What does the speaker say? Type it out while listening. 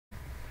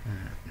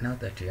Now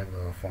that we have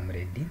our form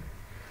ready,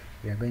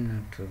 we are going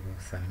now to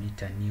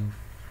submit a new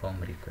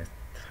form request,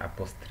 a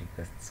post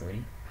request,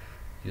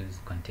 use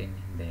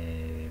containing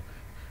the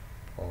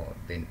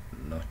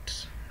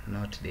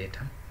not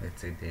data,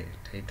 let's say the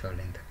title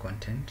and the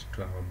content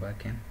to our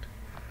backend.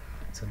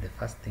 So the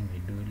first thing we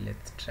do,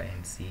 let's try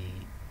and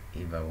see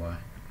if our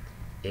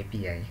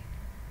API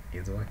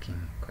is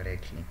working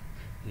correctly.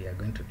 We are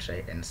going to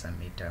try and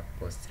submit a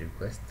post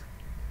request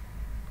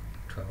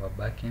to our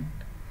backend.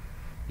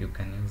 You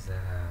can use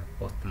a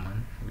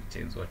Postman, which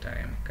is what I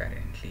am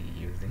currently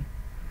using.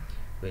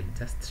 We'll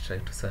just try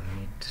to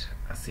submit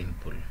a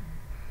simple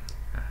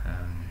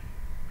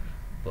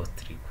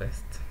post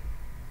request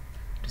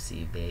to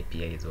see if the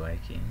API is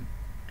working,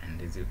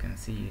 and as you can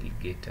see, you'll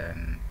get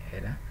an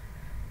error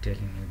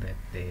telling you that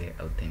the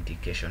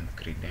authentication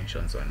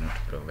credentials are not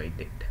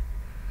provided.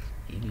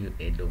 If you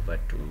head over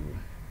to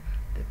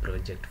the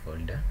project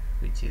folder,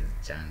 which is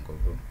Django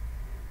VUE,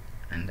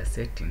 under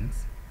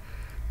settings,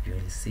 you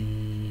will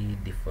see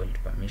default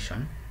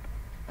permission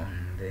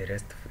on the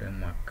REST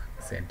framework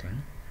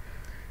setting.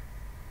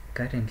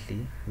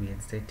 Currently, we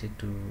have set it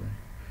to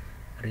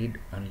read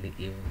only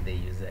if the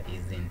user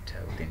isn't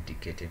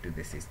authenticated to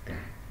the system.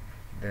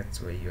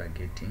 That's why you are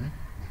getting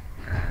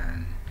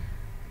an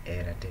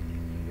error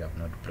telling you have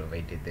not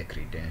provided the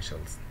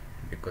credentials,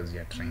 because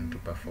you are trying to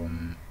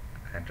perform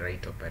a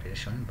right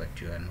operation but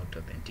you are not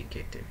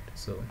authenticated.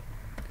 So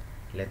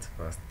let's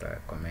first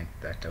comment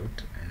that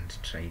out and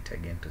try it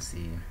again to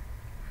see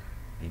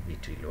if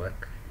it will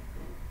work.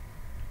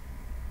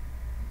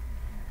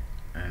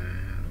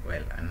 And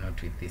well, a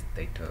note with this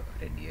title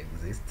already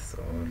exists,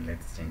 so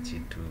let's change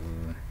it to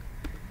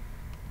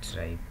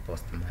try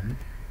Postman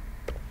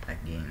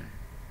again.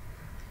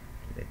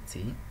 Let's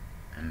see,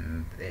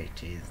 and there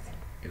it is.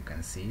 You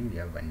can see we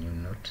have a new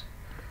note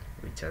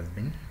which has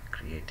been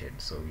created,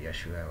 so we are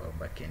sure our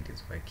backend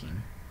is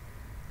working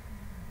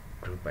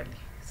properly.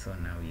 So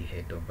now we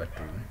head over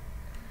to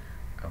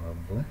our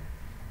VUE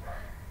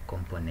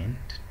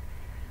component.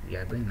 We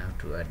are going now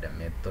to add a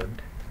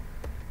method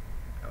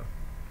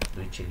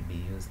which will be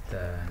used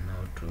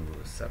now to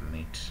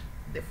submit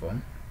the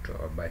form to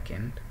our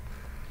backend.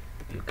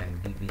 You can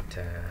give it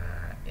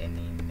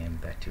any name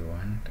that you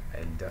want.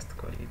 I'll just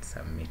call it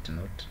submit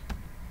note.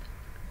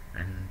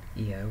 And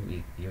here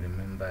you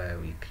remember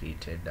we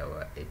created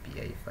our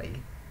API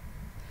file,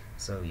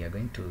 so we are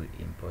going to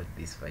import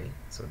this file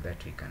so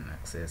that we can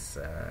access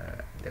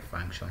the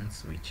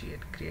functions which we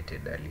had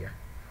created earlier.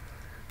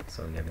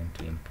 So we are going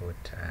to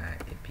import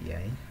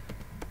API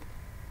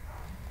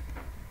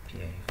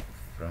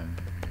from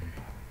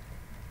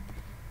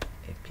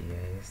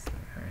API/index,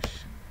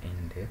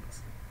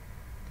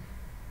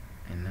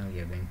 and now we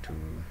are going to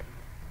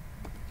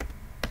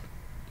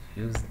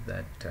use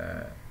that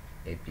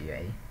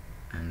API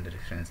and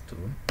reference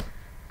to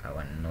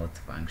our note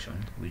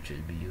function, which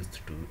will be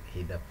used to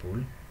either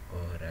pull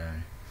or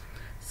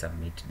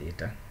submit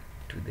data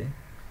to the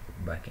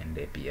backend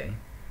API.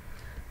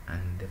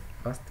 And the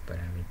first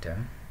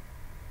parameter,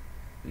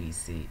 we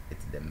see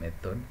it's the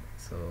method,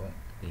 so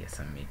we are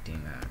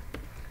submitting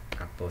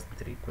a post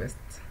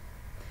request.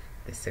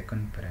 The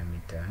second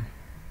parameter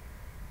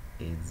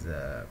is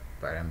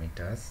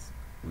parameters,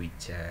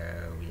 which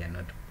we are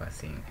not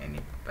passing any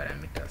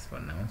parameters for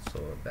now,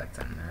 so that's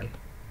a null.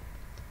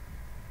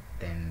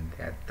 Then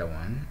the other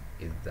one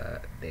is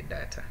the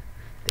data.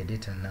 The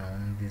data now,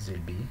 this will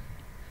be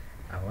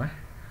our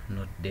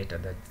node data,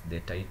 that's the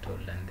title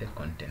and the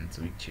contents,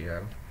 which you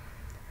have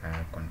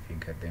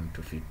configured them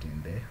to fit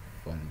in the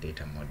form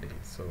data model.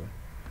 So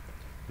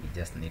we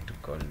just need to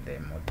call the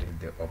model,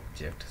 the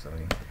object,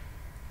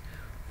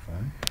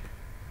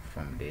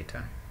 form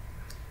data.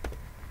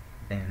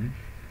 Then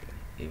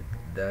if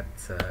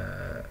that's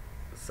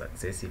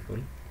successful,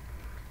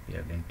 we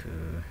are going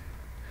to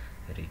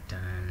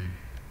return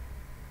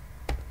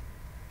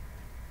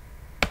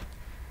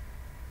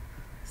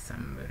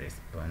some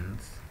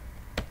response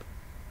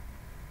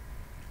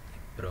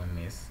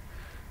promise.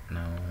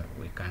 Now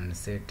we can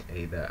set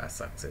either a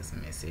success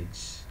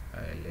message.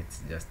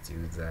 Let's just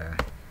use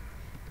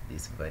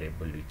this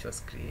variable which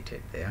was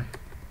created there.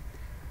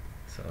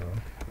 So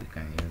we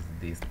can use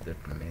this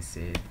dot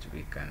message.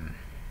 We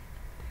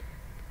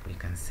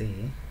can say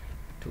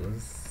it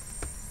was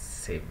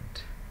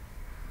saved.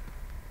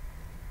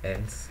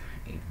 Else,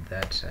 if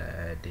that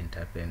didn't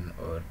happen,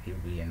 or if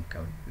we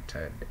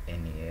encountered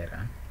any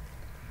error,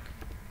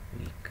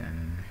 we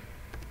can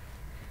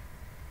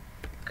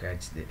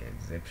catch the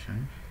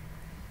exception.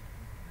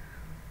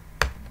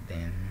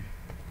 Then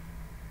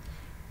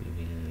we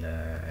will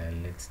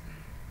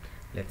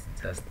let's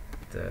just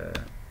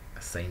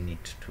assign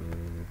it to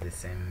the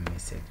same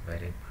message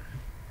variable.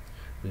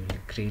 We will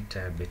create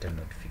a beta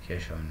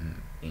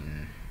notification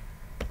in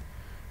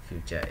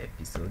future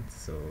episodes,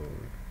 so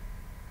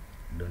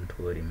don't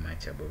worry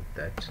much about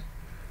that.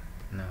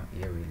 Now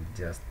here we'll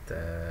just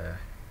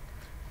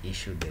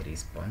issue the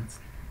response,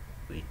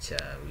 which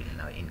will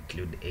now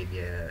include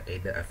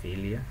either a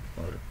failure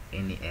or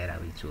any error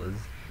which was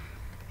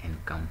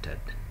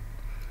encountered.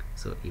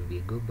 So if we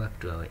go back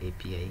to our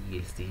API,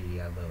 you'll see we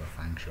have our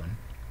function.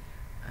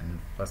 And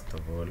first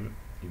of all,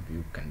 if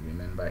you can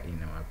remember,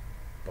 in our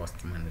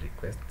postman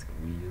request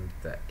we use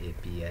the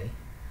API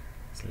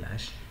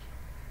slash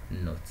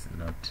notes,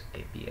 not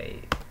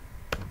API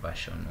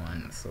version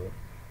 1. So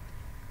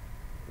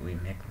we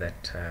make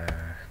that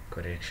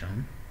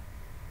correction,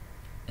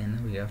 and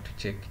now we have to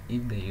check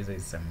if the user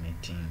is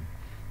submitting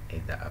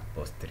either a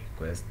post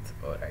request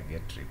or a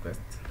get request.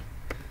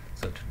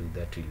 So to do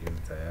that, we use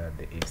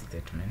the if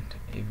statement.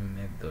 If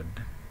method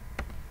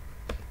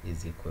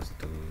is equals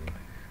to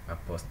a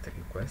post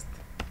request,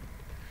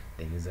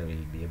 the user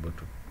will be able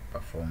to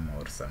perform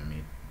or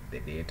submit the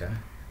data.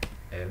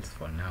 Else,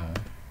 for now,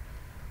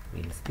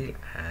 we'll still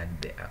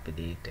add the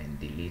update and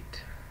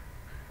delete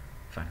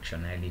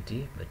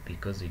functionality, but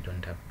because we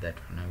don't have that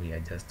for now, we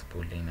are just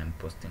pulling and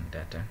posting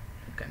data.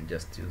 You can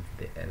just use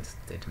the else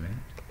statement.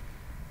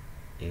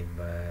 If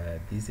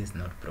this is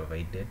not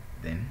provided,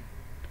 then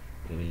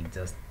we will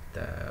just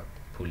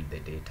pull the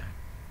data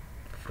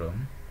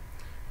from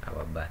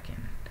our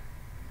backend.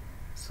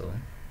 So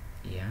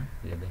yeah,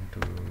 we are going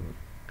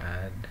to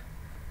add,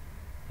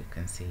 you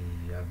can see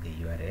you have the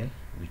URL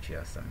which you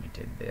have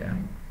submitted there.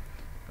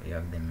 We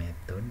have the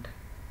method,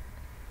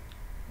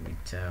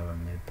 which our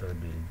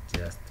method will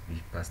just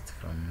be passed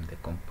from the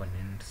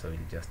component, so we'll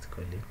just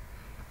call it.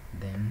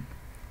 Then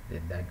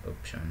the third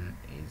option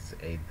is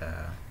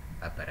either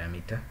a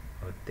parameter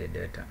or the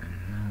data,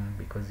 and now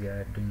because we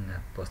are doing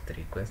a post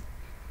request,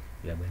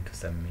 we are going to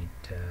submit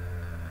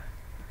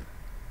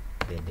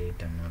the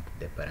data, not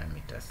the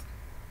parameters.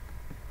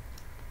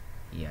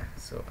 Yeah,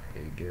 so I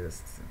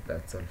guess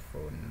that's all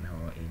for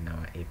now in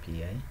our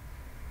API.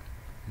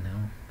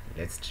 Now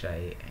let's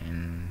try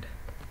and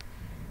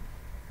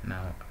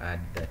now add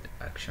that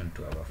action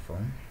to our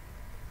form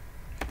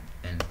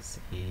and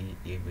see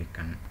if we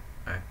can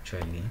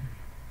actually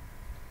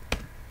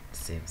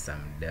save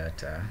some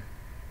data,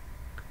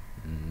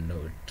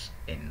 note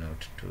a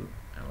note to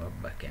our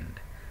backend.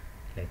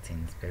 Let's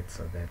inspect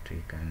so that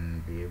we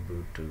can be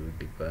able to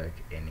debug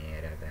any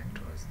error that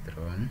was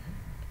thrown.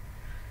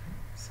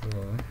 So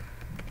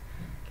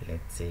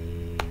let's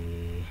say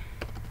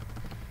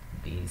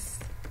this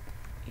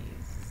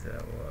is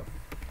our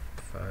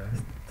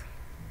first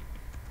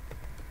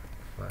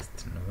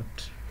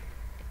note,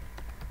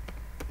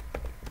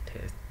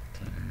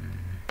 testing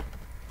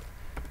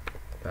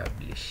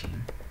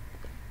publishing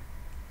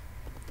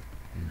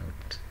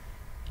note.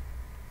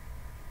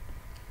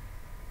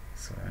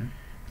 So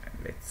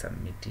let's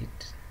submit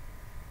it,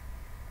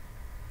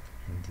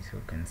 and as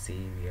you can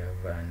see we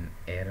have an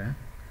error.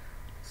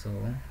 So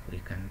we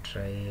can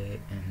try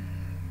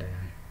and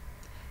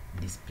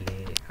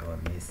display our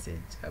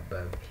message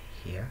above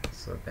here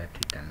so that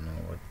we can know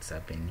what's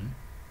happening.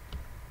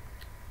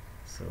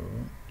 So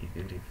if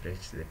you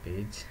refresh the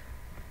page,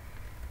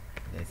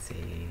 let's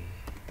say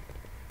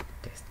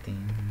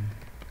testing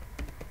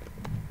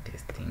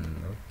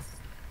notes,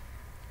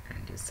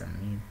 and you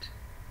submit,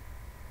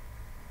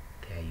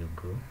 there you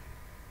go.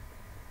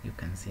 You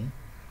can see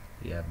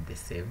we have the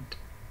saved.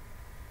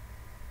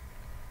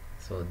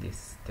 So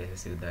this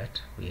tells you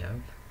that we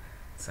have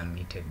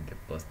submitted the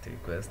post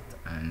request,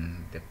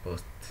 and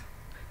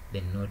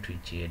the note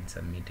which you had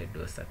submitted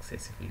was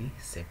successfully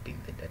saved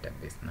in the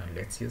database. Now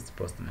let's use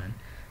Postman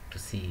to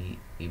see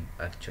if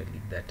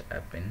actually that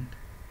happened.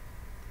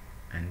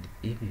 And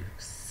if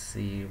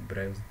you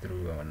browse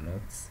through our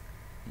notes,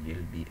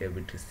 you'll be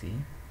able to see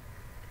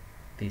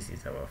this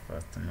is our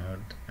first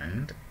node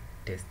and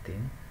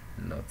testing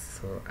notes.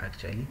 So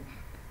actually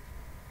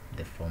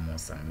the form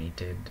was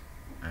submitted,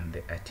 and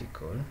the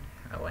article,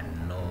 our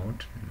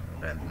node,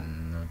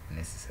 not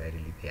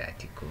necessarily the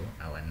article,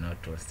 our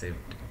node was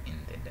saved in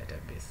the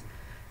database.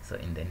 So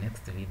in the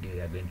next video we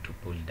are going to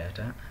pull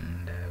data,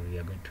 and we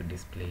are going to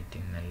display it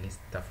in a list,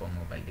 a form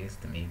of a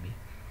list maybe,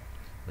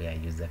 where a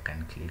user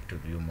can click to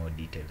view more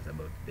details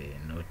about the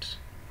note.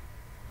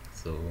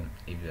 So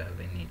if you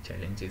have any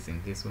challenges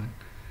in this one,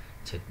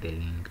 check the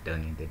link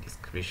down in the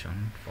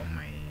description for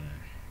my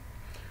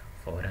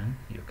forum.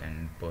 You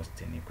can post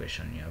any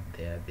question you have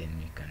there, then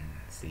we can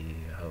see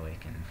how I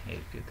can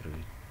help you through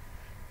it.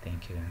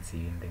 Thank you, and see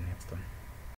you in the next one.